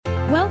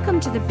Welcome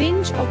to the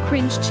Binge or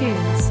Cringe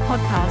Tunes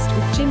podcast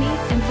with Jimmy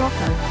and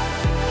Rocco.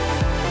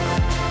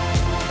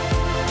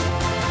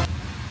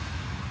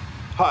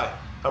 Hi,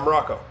 I'm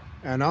Rocco.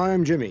 And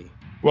I'm Jimmy.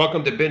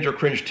 Welcome to Binge or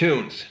Cringe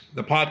Tunes,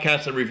 the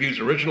podcast that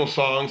reviews original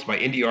songs by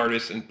indie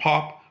artists in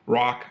pop,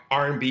 rock,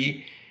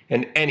 R&B,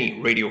 and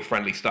any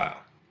radio-friendly style.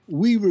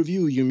 We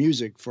review your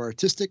music for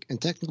artistic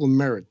and technical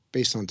merit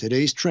based on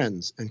today's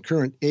trends and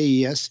current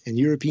AES and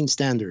European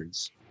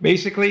standards.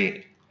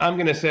 Basically, I'm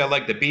going to say I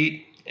like the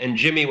beat, and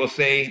Jimmy will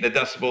say the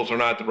decibels are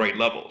not at the right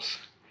levels.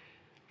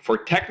 For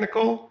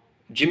technical,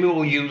 Jimmy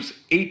will use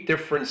 8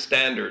 different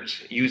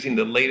standards using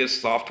the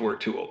latest software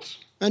tools.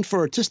 And for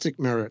artistic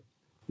merit,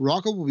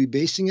 Rocco will be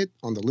basing it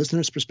on the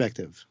listener's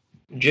perspective.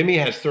 Jimmy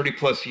has 30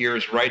 plus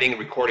years writing and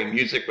recording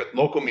music with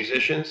local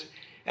musicians,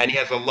 and he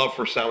has a love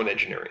for sound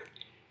engineering.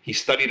 He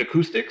studied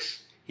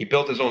acoustics, he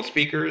built his own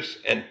speakers,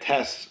 and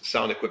tests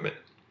sound equipment.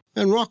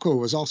 And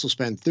Rocco has also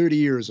spent 30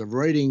 years of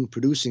writing,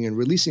 producing, and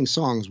releasing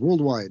songs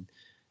worldwide,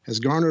 has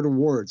garnered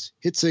awards,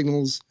 hit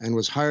singles, and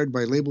was hired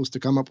by labels to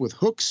come up with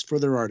hooks for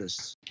their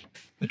artists.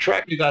 The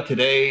track we got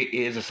today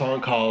is a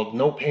song called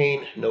No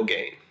Pain, No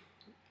Gain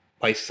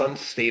by Sun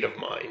State of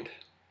Mind.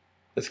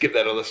 Let's give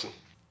that a listen.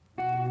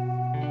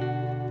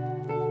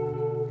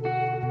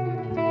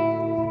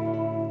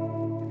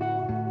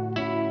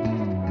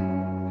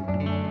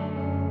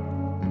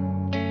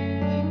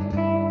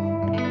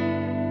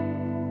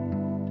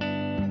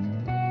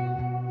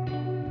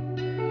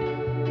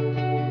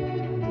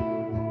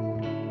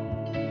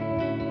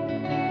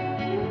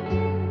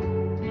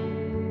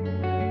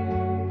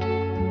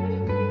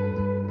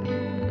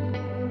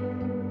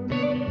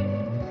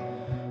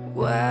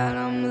 When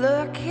I'm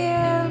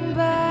looking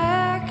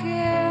back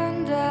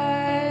in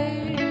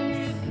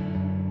days,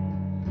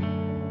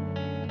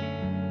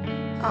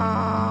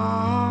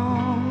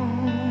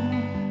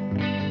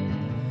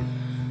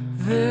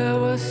 there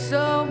was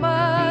so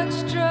much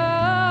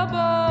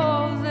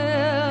trouble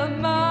in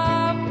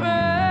my brain.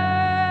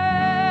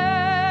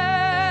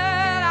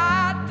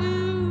 I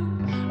do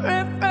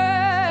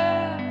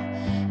regret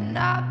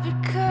not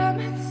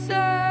becoming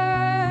insane.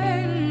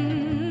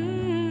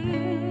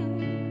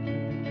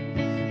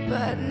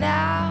 But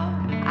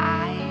now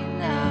I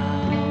know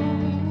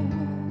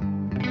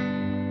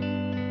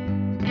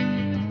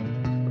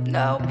with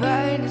no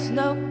pain is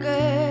no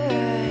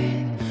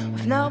gain.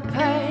 With no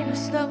pain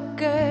is no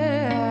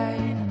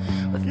gain.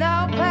 With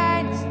no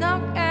pain is no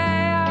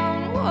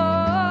gain.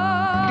 Whoa.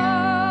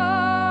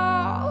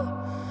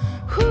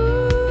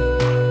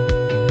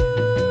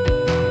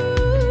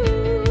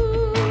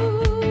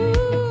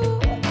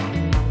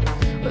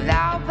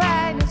 Without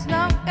pain is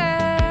no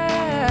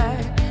gain.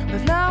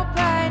 With no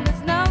pain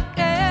is no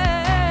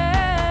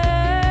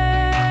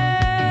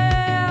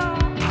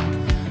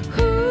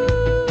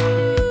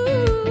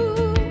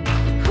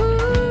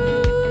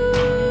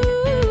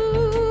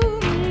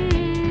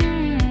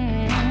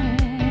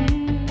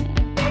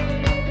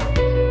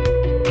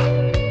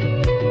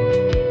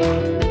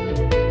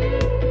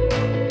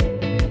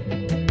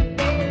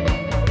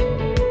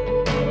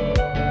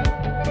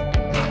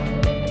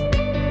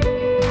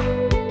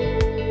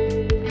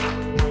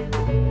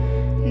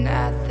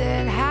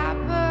nothing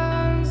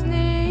happens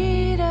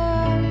neat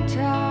and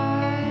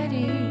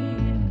tidy.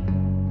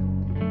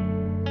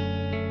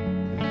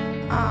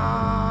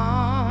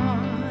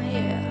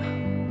 Yeah.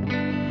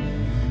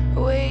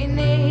 We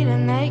need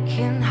an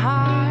aching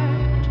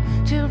heart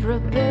to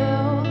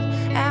rebuild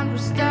and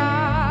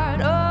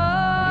restart. Oh,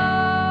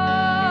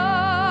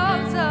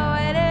 so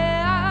it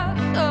is,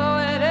 so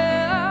it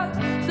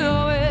is, so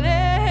it is.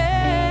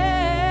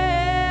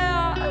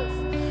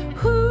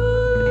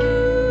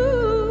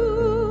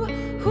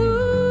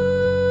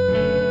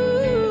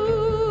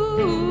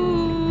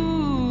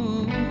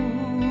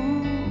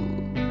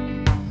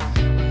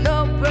 No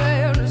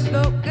pain is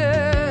no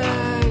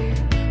gain.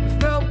 With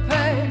no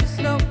pain is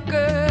no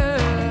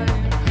gain.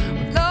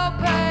 With no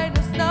pain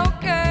is no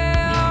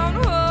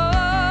gain.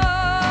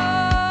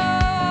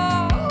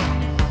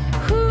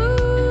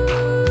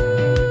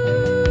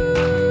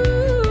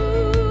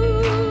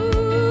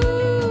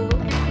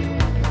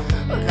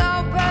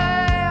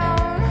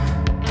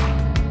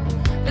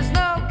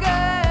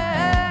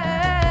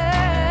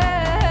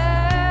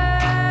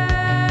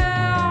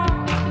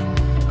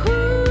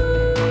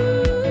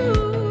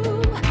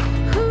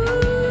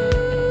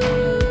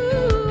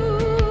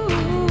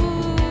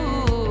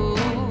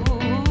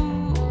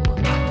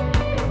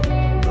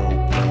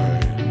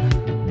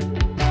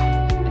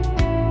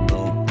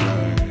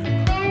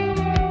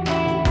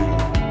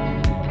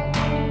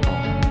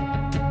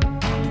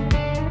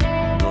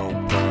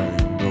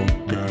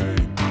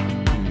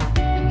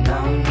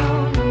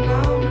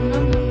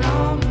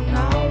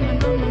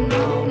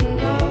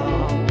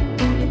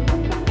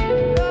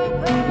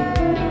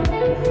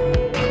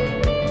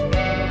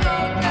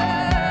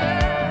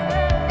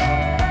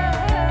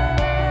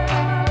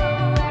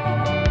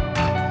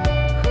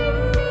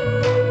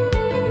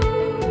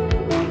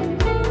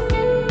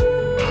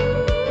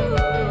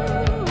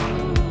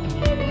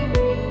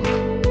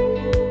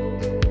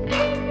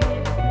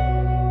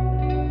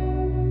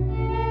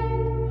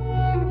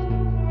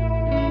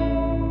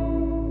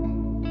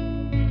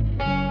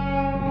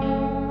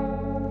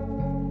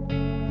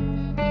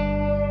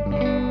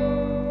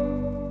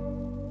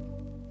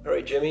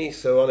 Jimmy.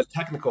 So on a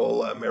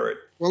technical merit.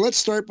 Well, let's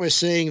start by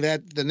saying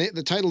that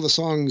the title of the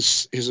song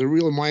is a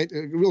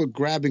real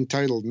grabbing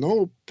title.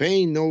 No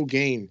pain, no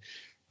gain.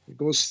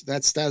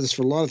 That stands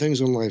for a lot of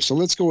things in life. So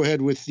let's go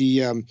ahead with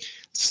let's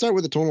start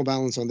with the tonal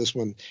balance on this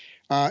one.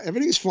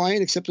 Everything's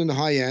fine except in the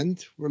high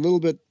end. We're a little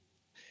bit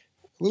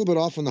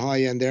off on the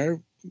high end there.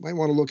 Might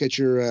want to look at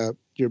your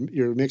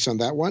mix on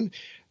that one.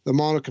 The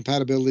mono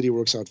compatibility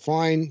works out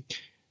fine.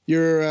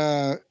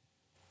 Your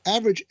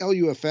average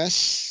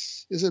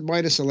LUFS is at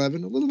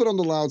 -11, a little bit on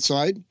the loud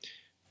side.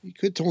 You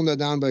could tone that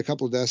down by a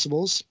couple of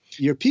decibels.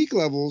 Your peak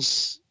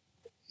levels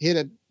hit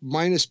at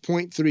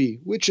 -0.3,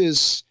 which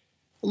is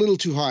a little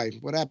too high.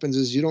 What happens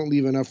is you don't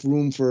leave enough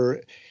room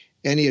for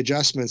any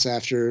adjustments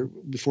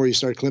before you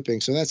start clipping.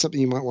 So that's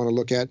something you might want to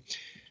look at.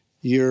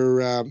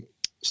 Your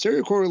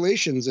stereo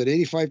correlations at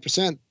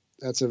 85%.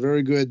 That's a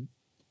very good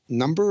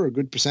number, a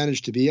good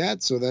percentage to be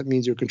at. So that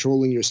means you're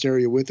controlling your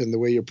stereo width and the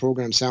way your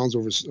program sounds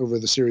over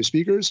the stereo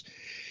speakers.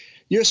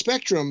 Your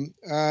spectrum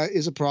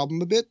is a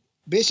problem a bit.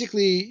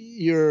 Basically,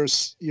 your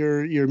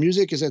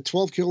music is at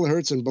 12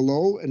 kilohertz and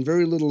below and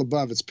very little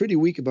above. It's pretty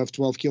weak above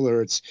 12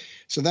 kilohertz.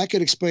 So that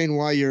could explain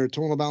why your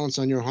tonal balance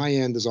on your high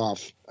end is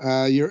off.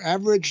 Your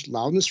average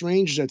loudness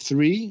range is at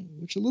 3,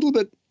 which is a little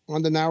bit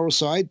on the narrow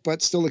side,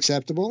 but still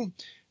acceptable.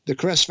 The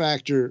crest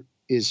factor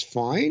is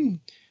fine.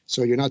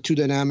 So you're not too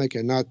dynamic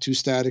and not too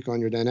static on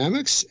your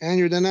dynamics. And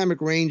your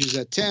dynamic range is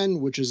at 10,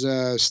 which is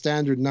a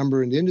standard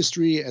number in the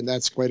industry, and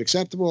that's quite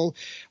acceptable.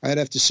 I'd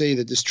have to say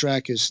that this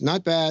track is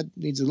not bad,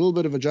 needs a little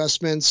bit of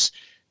adjustments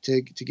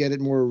to get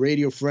it more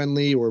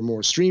radio-friendly or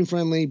more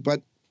stream-friendly,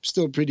 but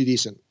still pretty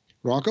decent.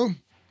 Rocco?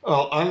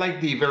 Well, I like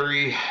the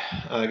very,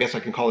 I guess I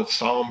can call it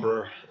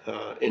somber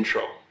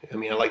intro. I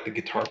mean, I like the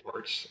guitar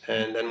parts.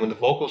 And then when the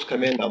vocals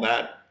come in,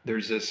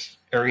 there's this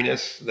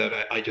airiness that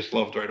I just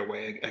loved right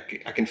away.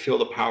 I can feel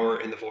the power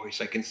in the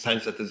voice. I can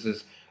sense that this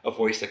is a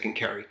voice that can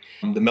carry.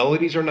 The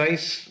melodies are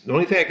nice. The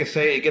only thing I can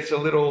say, it gets a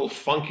little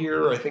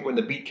funkier, I think, when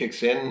the beat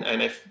kicks in.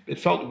 And it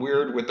felt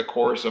weird with the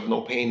chorus of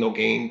No Pain, No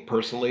Gain,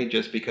 personally,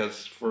 just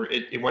because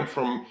it went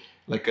from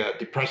like a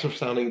depressive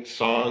sounding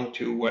song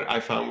to what I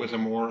found was a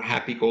more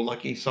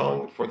happy-go-lucky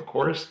song for the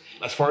chorus.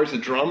 As far as the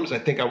drums, I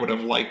think I would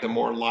have liked a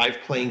more live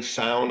playing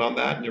sound on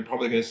that. And you're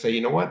probably going to say,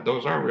 you know what,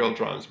 those are real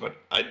drums. But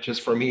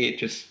for me,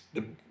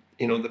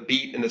 the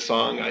beat in the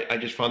song, I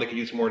just found they could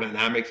use more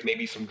dynamics,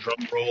 maybe some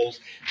drum rolls,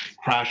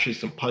 crashes,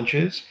 some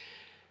punches.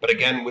 But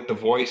again, with the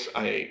voice,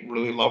 I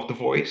really love the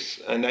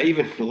voice. And I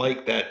even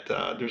like that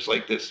there's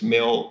like this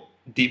male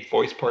deep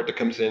voice part that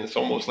comes in. It's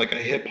almost like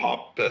a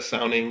hip-hop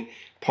sounding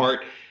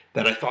part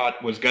that I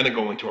thought was going to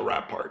go into a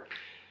rap part.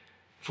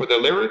 For the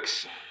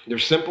lyrics, they're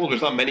simple.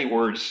 There's not many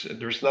words.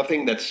 There's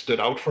nothing that stood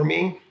out for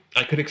me.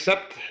 I could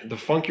accept the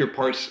funkier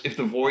parts if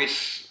the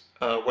voice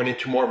went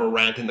into more of a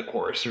rant in the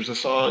chorus. There's a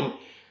song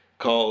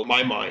called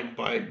My Mind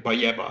by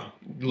Yeba.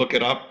 Look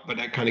it up, but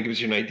that kind of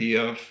gives you an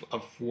idea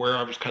of where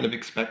I was kind of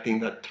expecting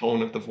that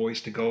tone of the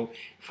voice to go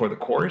for the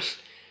chorus.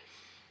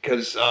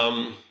 Because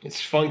it's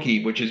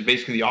funky, which is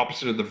basically the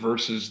opposite of the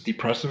verse's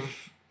depressive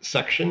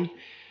section.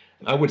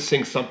 I would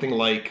sing something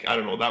like, I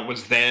don't know, that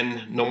was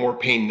then, no more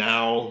pain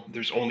now,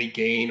 there's only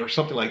gain, or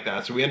something like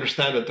that. So we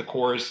understand that the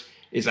chorus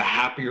is a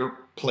happier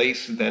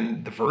place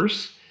than the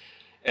verse.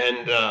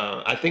 And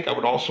I think I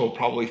would also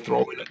probably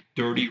throw in a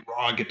dirty,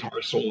 raw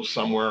guitar solo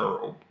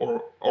somewhere,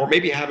 or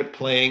maybe have it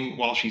playing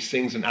while she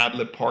sings an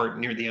ad-lib part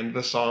near the end of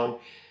the song.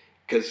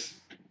 Because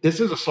this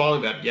is a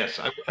song that, yes,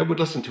 I would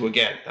listen to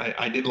again.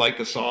 I did like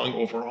the song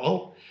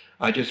overall.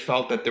 I just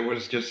felt that there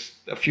was just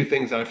a few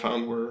things that I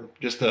found were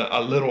just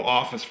a little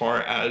off as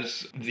far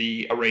as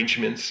the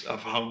arrangements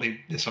of how they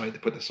decided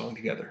to put the song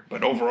together.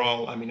 But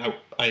overall, I mean,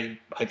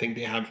 I think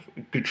they have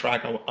a good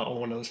track. I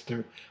want to listen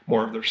to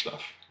more of their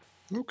stuff.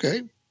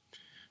 Okay.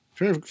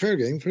 Fair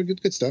game.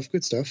 Good stuff.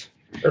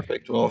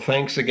 Perfect. Well,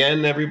 thanks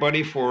again,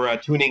 everybody, for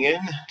tuning in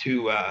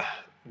to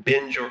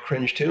Binge or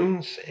Cringe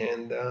Tunes.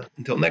 And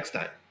until next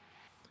time.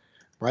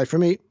 Bye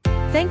from me.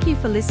 Thank you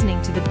for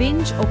listening to the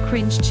Binge or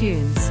Cringe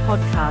Tunes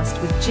podcast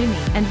with Jimmy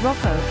and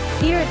Rocco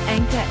here at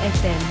Anchor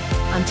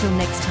FM. Until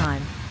next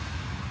time.